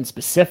clear and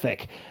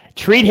specific.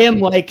 Treat him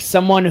like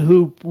someone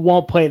who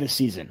won't play the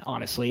season,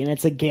 honestly, and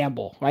it's a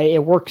gamble, right?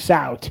 It works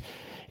out.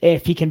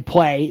 If he can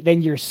play,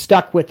 then you're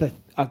stuck with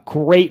a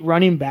great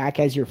running back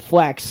as your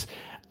flex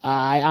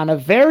on a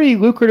very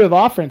lucrative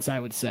offense, I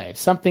would say.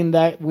 Something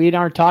that we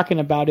aren't talking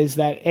about is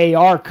that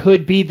AR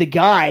could be the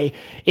guy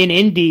in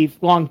Indy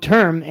long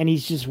term, and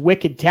he's just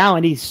wicked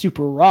talent. He's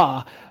super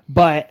raw,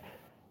 but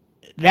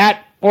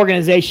that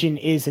organization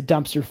is a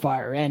dumpster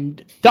fire,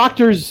 and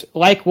doctors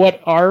like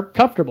what are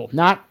comfortable,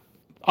 not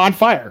on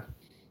fire.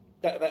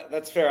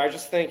 That's fair. I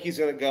just think he's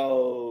going to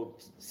go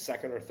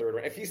 2nd or 3rd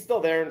round. If he's still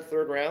there in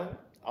 3rd round,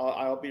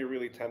 I'll be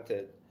really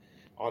tempted,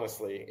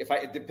 honestly.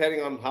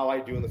 Depending on how I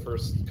do in the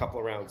first couple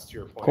of rounds, to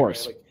your point. Of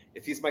course. Right? Like,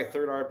 if he's my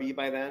 3rd RB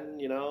by then,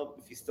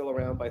 if he's still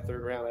around by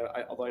 3rd round,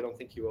 although I don't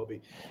think he will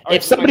be.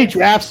 If somebody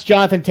drafts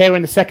Jonathan Taylor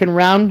in the 2nd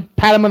round,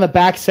 pat him on the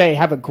back, say,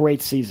 have a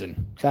great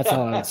season. That's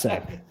all I would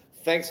say.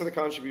 Thanks for the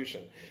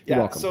contribution. You're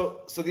welcome.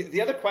 So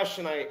the other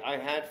question I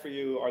had for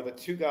you are the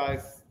 2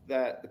 guys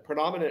the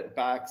predominant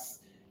backs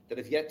that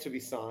have yet to be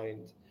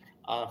signed.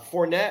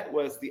 Fournette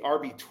was the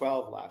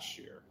RB12 last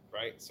year,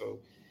 right? So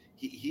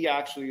he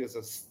actually is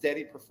a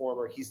steady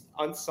performer. He's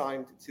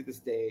unsigned to this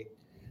day.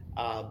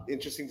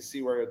 Interesting to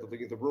see where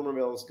the rumor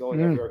mill is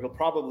going everywhere. He'll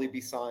probably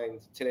be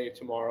signed today or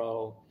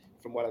tomorrow,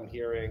 from what I'm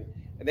hearing.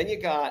 And then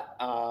you got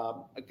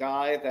a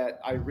guy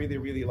that I really,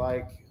 really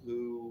like,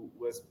 who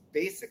was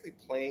basically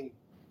playing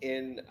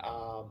in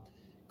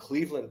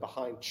Cleveland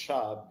behind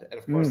Chubb. And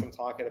of course, I'm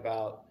talking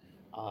about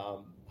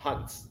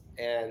Hunt.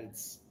 And,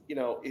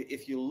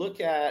 if you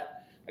look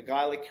at a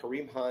guy like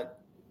Kareem Hunt,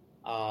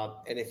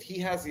 and if he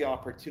has the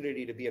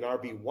opportunity to be an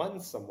RB1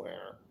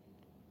 somewhere,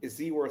 is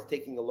he worth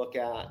taking a look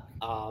at?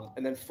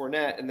 And then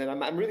Fournette. And then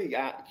I'm really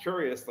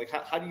curious, like,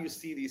 how do you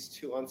see these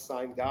 2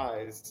 unsigned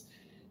guys?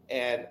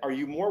 And are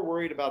you more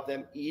worried about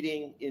them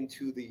eating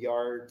into the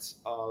yards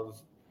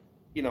of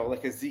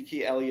like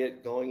Ezekiel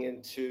Elliott going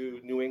into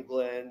New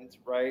England,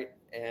 right?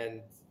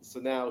 And so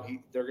now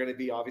they're going to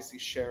be obviously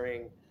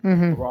sharing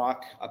the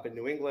rock up in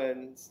New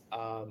England,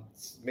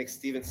 makes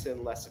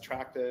Stevenson less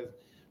attractive,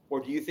 or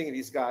do you think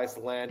these guys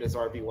land as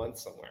RB1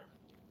 somewhere?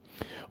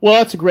 Well,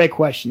 that's a great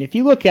question. If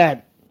you look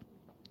at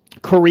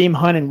Kareem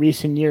Hunt in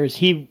recent years,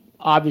 he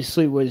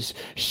obviously was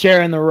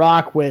sharing the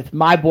rock with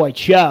my boy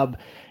Chubb.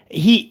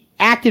 He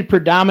acted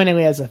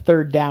predominantly as a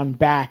third down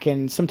back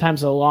and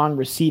sometimes a long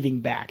receiving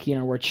back,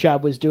 where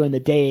Chubb was doing the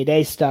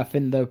day-to-day stuff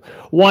and the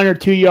 1 or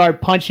 2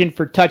 yard punch in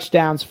for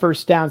touchdowns,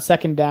 first down,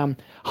 second down.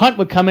 Hunt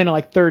would come in at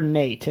like 3rd and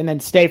 8 and then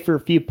stay for a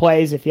few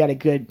plays if he had a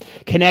good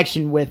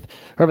connection with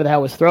whoever the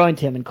hell was throwing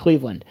to him in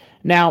Cleveland.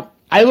 Now,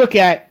 I look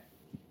at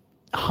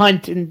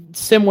Hunt in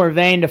similar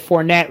vein to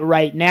Fournette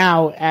right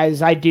now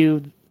as I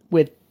do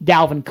with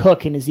Dalvin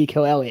Cook and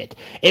Ezekiel Elliott.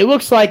 It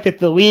looks like that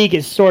the league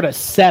is sort of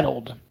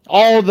settled.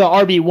 All the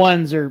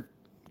RB1s are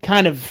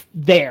kind of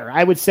there.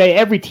 I would say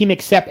every team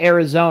except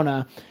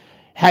Arizona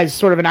has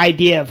sort of an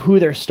idea of who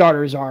their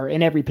starters are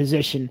in every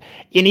position.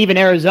 And even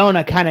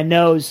Arizona kind of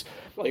knows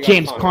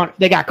James Conner.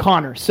 They got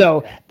Conner.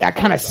 So that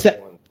kind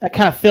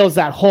of fills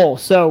that hole.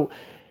 So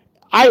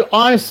I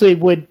honestly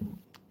would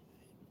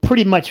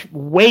pretty much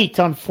wait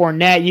on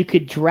Fournette. You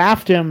could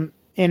draft him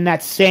in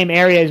that same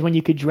area as when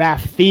you could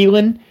draft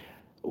Thielen.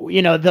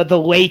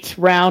 The late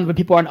round when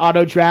people are on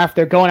auto draft,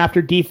 they're going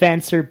after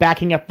defense or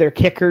backing up their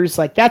kickers.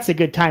 Like, that's a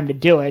good time to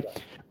do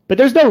it. But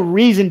there's no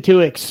reason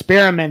to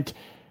experiment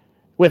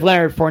with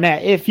Leonard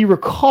Fournette. If you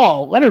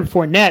recall, Leonard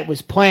Fournette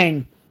was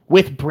playing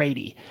with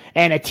Brady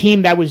and a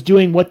team that was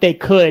doing what they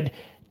could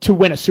to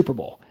win a Super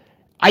Bowl.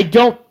 I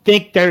don't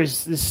think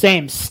there's the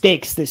same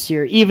stakes this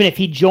year, even if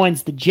he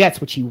joins the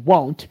Jets, which he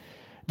won't.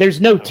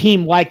 There's no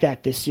team like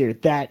that this year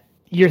that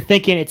you're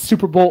thinking it's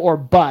Super Bowl or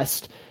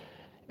bust.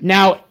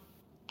 Now,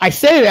 I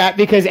say that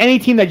because any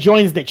team that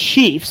joins the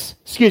Chiefs,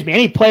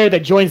 any player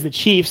that joins the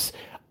Chiefs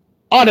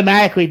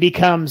automatically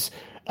becomes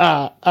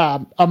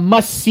a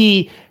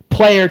must-see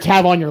player to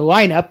have on your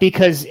lineup,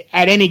 because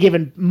at any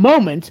given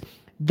moment,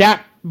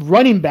 that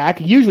running back,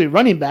 usually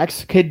running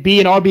backs, could be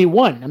an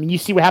RB1. I mean, you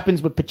see what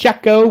happens with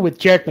Pacheco, with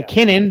Jerick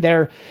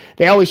McKinnon.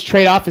 They always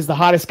trade off as the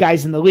hottest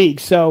guys in the league.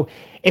 So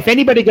if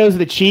anybody goes to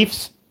the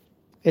Chiefs,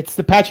 it's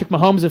the Patrick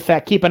Mahomes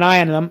effect. Keep an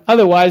eye on them.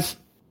 Otherwise,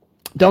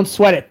 don't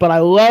sweat it. But I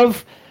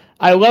love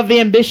the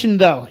ambition,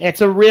 though.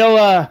 It's a real.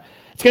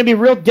 It's going to be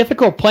real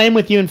difficult playing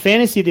with you in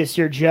fantasy this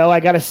year, Joe. I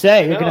got to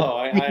say, you're going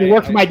to make me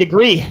work for my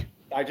degree.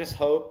 I just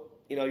hope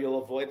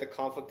you'll avoid the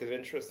conflict of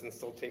interest and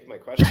still take my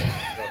question.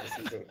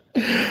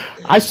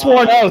 I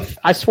swore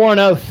an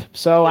oath,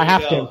 so I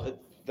have to.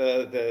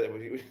 The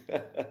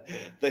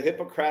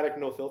Hippocratic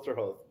no filter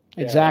oath.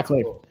 Yeah,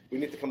 exactly. Cool. We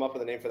need to come up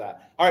with a name for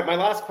that. All right, my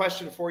last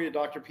question for you,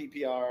 Dr.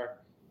 PPR.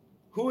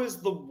 Who is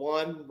the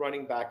one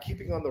running back,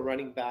 keeping on the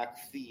running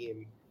back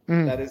theme,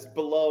 that is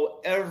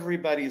below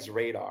everybody's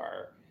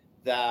radar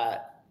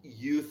that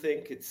you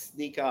think could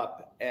sneak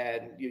up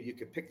and you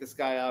could pick this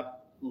guy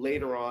up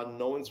later on,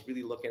 no one's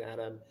really looking at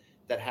him,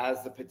 that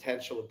has the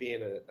potential of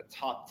being a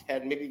top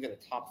 10, maybe even a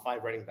top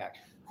 5 running back?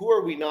 Who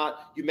are we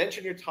not? You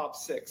mentioned your top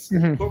 6.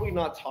 Who are we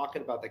not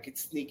talking about that could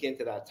sneak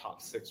into that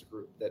top 6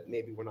 group that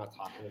maybe we're not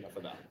talking enough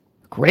about?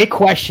 Great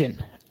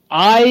question.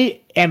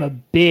 I am a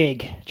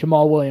big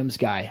Jamal Williams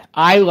guy.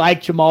 I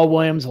like Jamal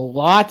Williams a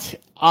lot.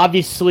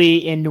 Obviously,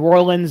 in New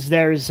Orleans,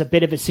 there's a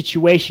bit of a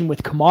situation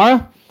with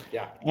Kamara.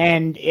 Yeah.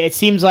 And it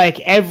seems like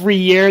every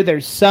year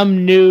there's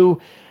some new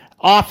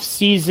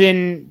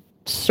off-season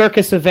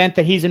circus event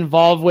that he's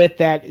involved with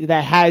that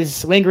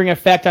has lingering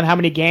effect on how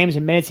many games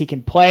and minutes he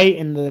can play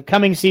in the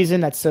coming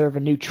season. That's sort of a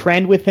new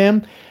trend with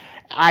him.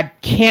 I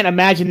can't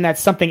imagine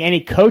that's something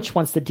any coach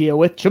wants to deal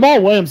with.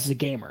 Jamal Williams is a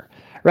gamer,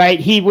 right?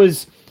 He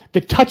was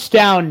the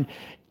touchdown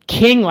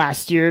king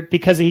last year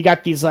because he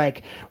got these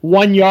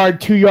 1 yard,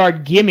 2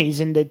 yard gimmies,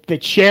 and the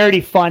charity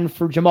fund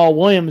for Jamal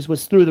Williams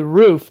was through the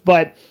roof,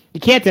 but you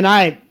can't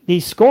deny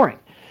he's scoring.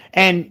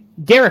 And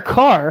Derek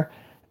Carr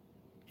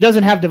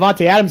doesn't have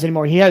Devontae Adams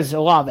anymore. He has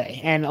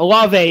Olave, and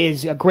Olave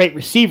is a great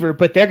receiver,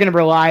 but they're going to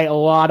rely a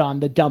lot on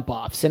the dump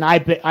offs. And I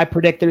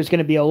predict there's going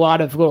to be a lot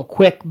of little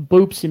quick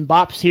boops and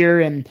bops here,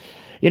 and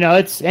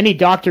it's any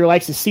doctor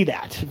likes to see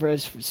that.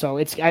 So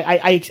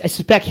I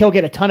suspect he'll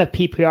get a ton of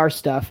PPR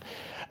stuff.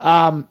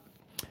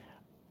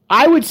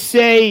 I would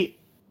say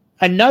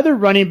another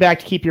running back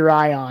to keep your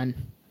eye on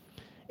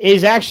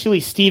is actually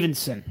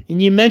Stevenson.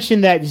 And you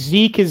mentioned that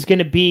Zeke is going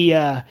to be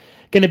a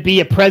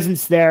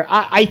presence there.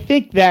 I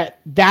think that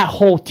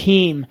whole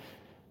team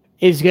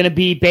is going to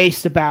be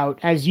based about,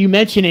 as you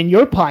mentioned in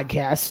your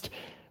podcast,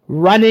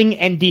 running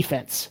and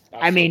defense.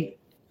 Absolutely. I mean,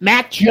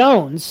 Mac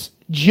Jones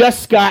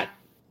just got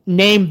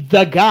named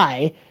the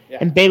guy,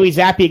 and Bailey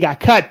Zappi got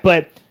cut,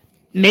 but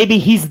maybe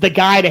he's the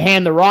guy to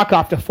hand the rock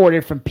off to 4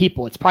 different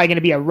people. It's probably going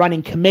to be a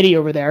running committee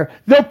over there.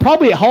 They'll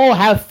probably all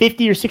have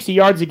 50 or 60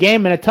 yards a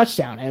game and a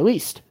touchdown at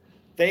least.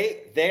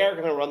 They are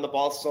going to run the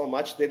ball so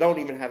much they don't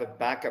even have a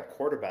backup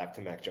quarterback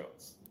to Mac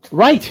Jones.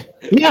 Right.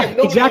 Yeah,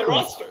 exactly.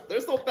 On the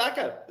There's no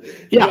backup.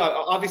 Yeah.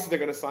 Obviously, they're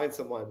going to sign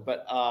someone,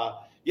 but I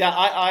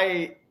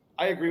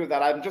I agree with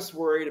that. I'm just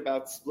worried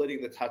about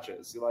splitting the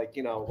touches. Like,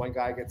 one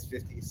guy gets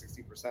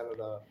 50-60%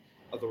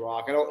 of the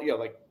rock. I don't,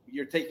 like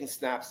you're taking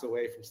snaps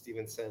away from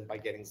Stevenson by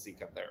getting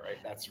Zeke up there, right?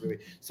 That's really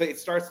so it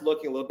starts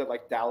looking a little bit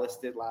like Dallas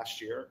did last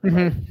year.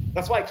 Right?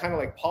 That's why I kind of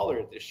like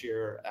Pollard this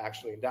year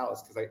actually in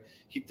Dallas because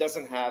he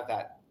doesn't have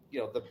that.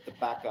 The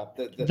backup.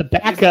 The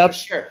backup.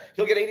 Sure,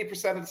 he'll get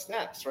 80% of the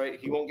snaps, right?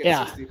 He won't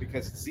get 60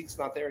 because Zeke's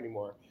not there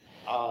anymore.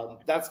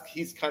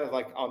 He's kind of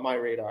like on my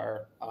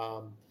radar.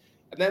 And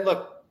then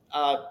look,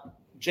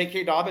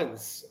 J.K.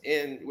 Dobbins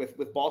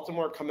with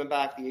Baltimore coming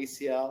back, the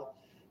ACL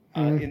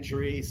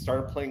injury,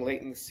 started playing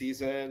late in the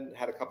season,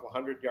 had a couple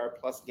 100-yard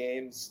plus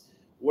games.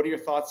 What are your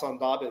thoughts on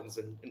Dobbins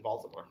in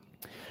Baltimore?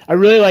 I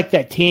really like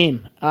that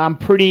team. I'm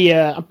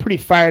pretty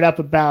fired up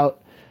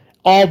about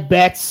all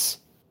bets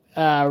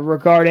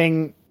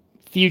regarding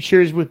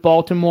futures with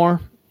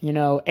Baltimore.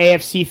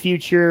 AFC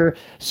future,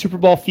 Super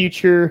Bowl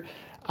future.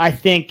 I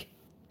think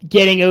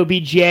getting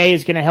OBJ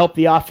is going to help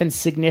the offense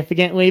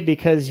significantly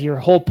because your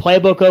whole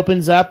playbook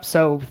opens up.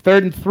 So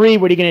 3rd and 3,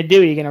 what are you going to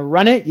do? You're going to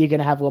run it. You're going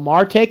to have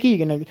Lamar take it.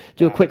 You're going to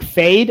do a quick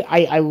fade.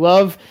 I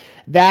love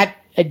that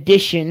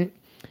addition.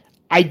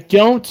 I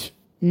don't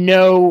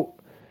know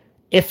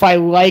if I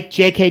like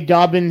J.K.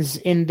 Dobbins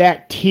in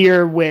that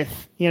tier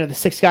with, the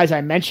 6 guys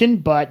I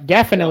mentioned, but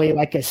definitely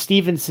like a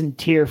Stevenson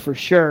tier for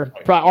sure.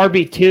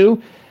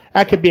 RB2,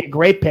 that could be a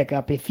great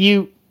pickup. If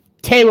you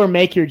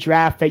tailor-make your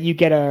draft that you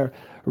get a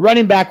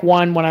running back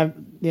one of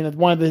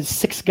the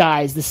 6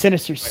 guys, the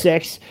sinister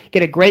 6,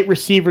 get a great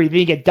receiver, then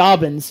you get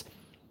Dobbins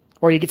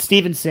or you get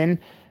Stevenson,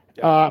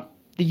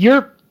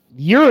 you're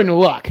in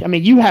luck. I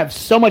mean, you have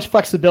so much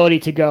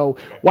flexibility to go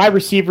wide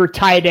receiver,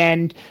 tight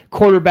end,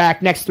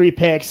 quarterback, next 3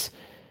 picks.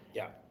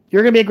 Yeah.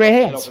 You're going to be in great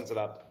hands. It opens it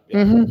up.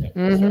 Yeah.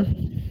 Sure.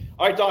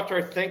 All right,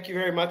 Doctor, thank you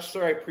very much,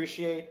 sir. I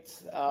appreciate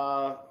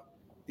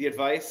the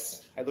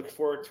advice. I look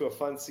forward to a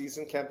fun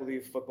season. Can't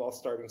believe football's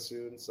starting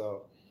soon.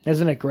 So,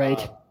 isn't it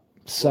great?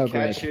 We'll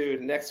catch you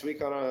next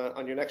week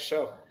on your next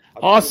show.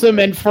 Awesome.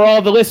 And for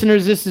all the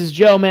listeners, this is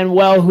Joe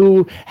Manuel,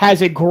 who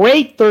has a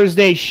great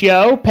Thursday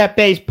show,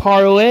 Pepe's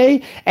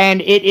Parlay.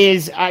 And it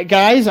is,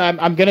 guys,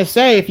 I'm going to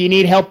say, if you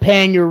need help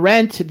paying your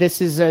rent,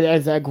 this is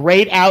a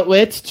great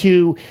outlet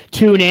to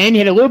tune in.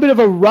 You had a little bit of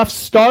a rough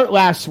start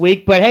last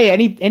week, but hey,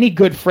 any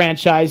good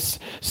franchise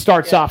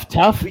starts off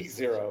tough. Week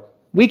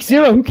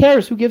 0. Who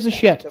cares? Who gives a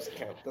shit?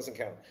 Doesn't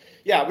count.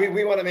 Yeah,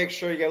 we want to make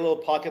sure you get a little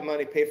pocket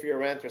money, pay for your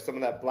rent, or some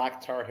of that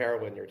black tar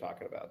heroin you're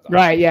talking about.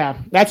 Right, yeah.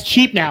 That's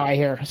cheap now, I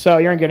hear. So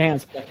you're in good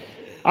hands.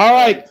 All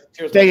right.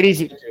 Cheers, take it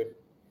easy.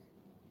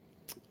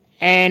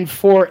 And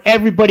for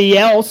everybody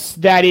else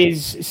that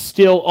is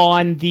still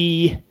on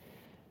the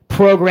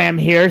program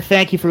here,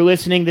 thank you for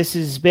listening. This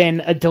has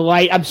been a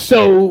delight. I'm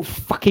so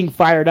fucking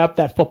fired up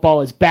that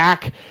football is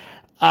back.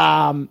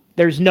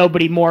 There's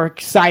nobody more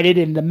excited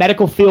in the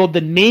medical field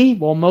than me.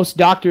 Well, most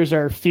doctors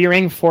are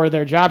fearing for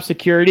their job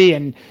security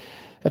and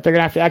that they're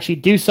going to have to actually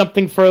do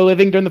something for a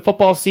living during the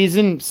football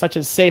season, such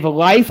as save a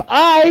life.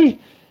 I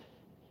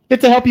get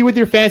to help you with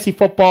your fantasy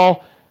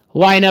football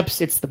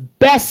lineups. It's the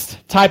best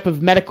type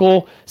of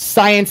medical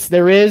science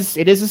there is.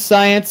 It is a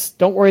science.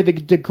 Don't worry, the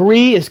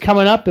degree is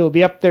coming up. It will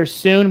be up there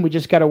soon. We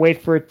just got to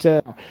wait for it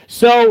to.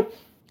 So,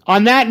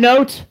 on that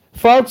note,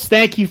 folks,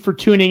 thank you for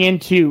tuning in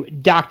to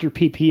Dr.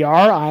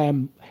 PPR. I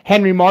am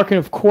Henry Marken,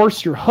 of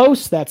course, your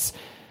host. That's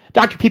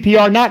Dr.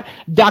 PPR, not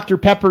Dr.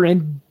 Pepper,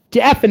 and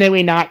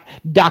definitely not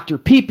Dr.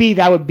 PP.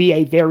 That would be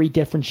a very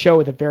different show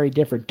with a very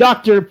different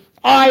doctor.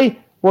 I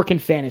work in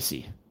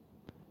fantasy.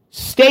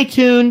 Stay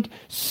tuned.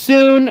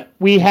 Soon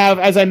we have,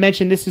 as I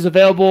mentioned, this is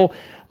available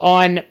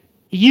on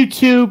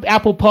YouTube,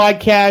 Apple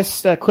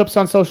Podcasts, clips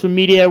on social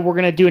media. We're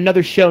going to do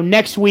another show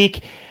next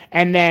week,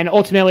 and then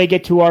ultimately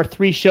get to our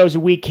 3 shows a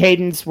week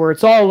cadence where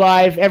it's all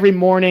live every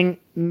morning.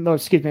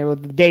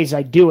 The days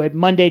I do it,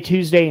 Monday,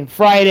 Tuesday, and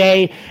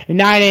Friday,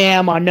 9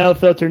 a.m. on No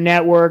Filter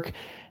Network.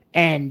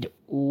 And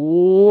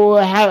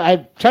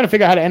I'm trying to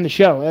figure out how to end the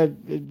show.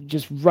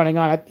 Just running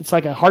on. It's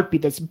like a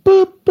heartbeat that's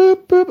boop,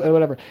 boop, boop, or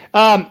whatever.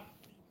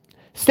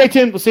 Stay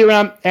tuned. We'll see you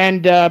around,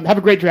 and have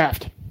a great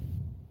draft.